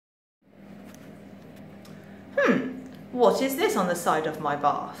What is this on the side of my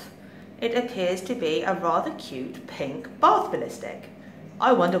bath? It appears to be a rather cute pink bath ballistic.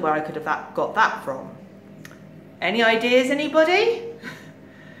 I wonder where I could have got that from. Any ideas, anybody?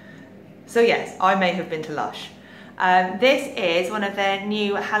 So yes, I may have been to Lush. This is one of their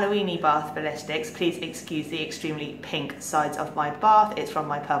new Halloweeny bath ballistics. Please excuse the extremely pink sides of my bath. It's from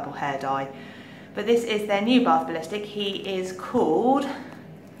my purple hair dye. But this is their new bath ballistic. He is called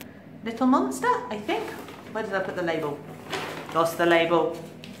Little Monster, I think. Where did I put the label? Lost the label.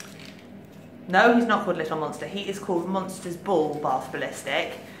 No, he's not called Little Monster. He is called Monster's Ball Bath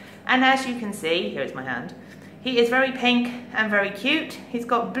Ballistic. And as you can see, here is my hand. He is very pink and very cute. He's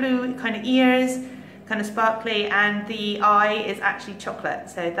got blue kind of ears, kind of sparkly, and the eye is actually chocolate,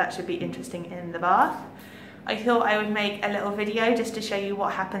 so that should be interesting in the bath. I thought I would make a little video just to show you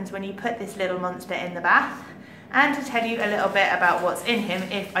what happens when you put this little monster in the bath, and to tell you a little bit about what's in him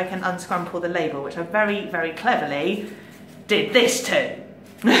if I can unscrumple the label, which I very, very cleverly did this to.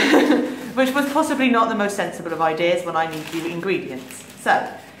 Which was possibly not the most sensible of ideas when I need the ingredients.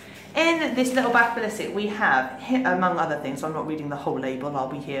 So, in this little bath ballistic we have, among other things, so I'm not reading the whole label, I'll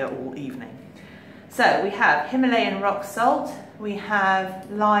be here all evening. So we have Himalayan rock salt, we have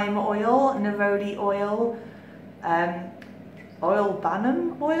lime oil, neroli oil, oil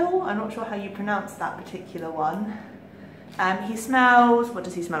banum oil, I'm not sure how you pronounce that particular one. He smells, what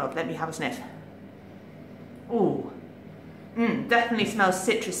does he smell of? Let me have a sniff. Ooh, definitely smells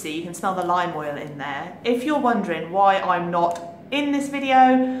citrusy, you can smell the lime oil in there. If you're wondering why I'm not in this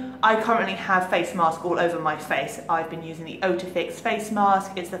video, I currently have face mask all over my face. I've been using the Otafix face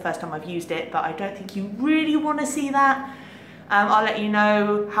mask. It's the first time I've used it, but I don't think you really want to see that. I'll let you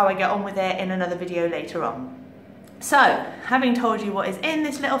know how I get on with it in another video later on. So, having told you what is in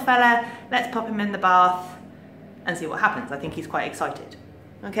this little fella, let's pop him in the bath and see what happens. I think he's quite excited.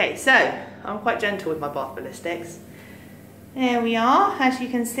 Okay, so I'm quite gentle with my bath ballistics. There we are, as you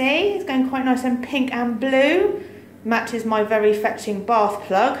can see, it's going quite nice and pink and blue. Matches my very fetching bath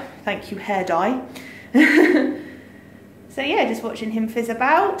plug. Thank you, hair dye. So yeah, just watching him fizz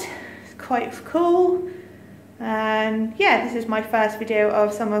about. It's quite cool. And yeah, this is my first video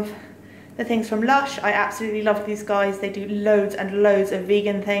of some of the things from Lush. I absolutely love these guys. They do loads and loads of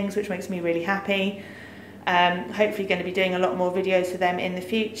vegan things, which makes me really happy. Hopefully going to be doing a lot more videos for them in the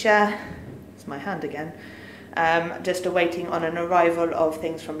future. It's my hand again. Just awaiting on an arrival of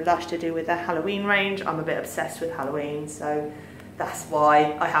things from Lush to do with their Halloween range. I'm a bit obsessed with Halloween, so that's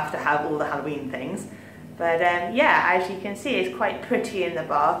why I have to have all the Halloween things. But yeah, as you can see, it's quite pretty in the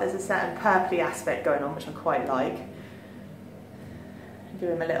bath. There's a certain purpley aspect going on, which I quite like. Give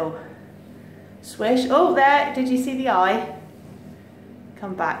him a little swish. Oh, there, did you see the eye?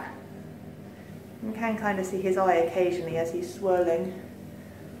 Come back. You can kind of see his eye occasionally as he's swirling.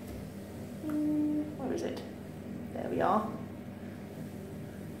 Where is it? There we are.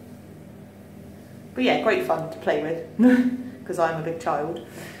 But yeah, great fun to play with, because I'm a big child.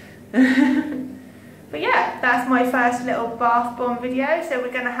 But yeah, that's my first little bath bomb video. So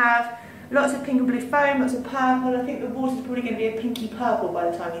we're going to have lots of pink and blue foam, lots of purple. I think the water's probably going to be a pinky purple by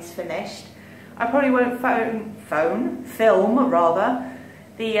the time he's finished. I probably won't film rather,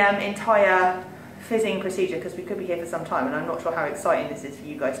 the entire fizzing procedure, because we could be here for some time and I'm not sure how exciting this is for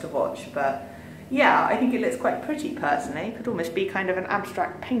you guys to watch. But yeah, I think it looks quite pretty personally. It could almost be kind of an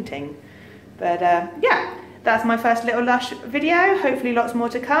abstract painting. But yeah, that's my first little Lush video. Hopefully lots more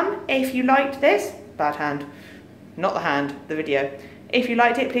to come. If you liked this, bad hand, not the hand, the video. If you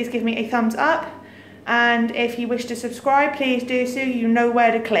liked it, please give me a thumbs up. And if you wish to subscribe, please do so. You know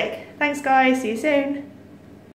where to click. Thanks guys, see you soon.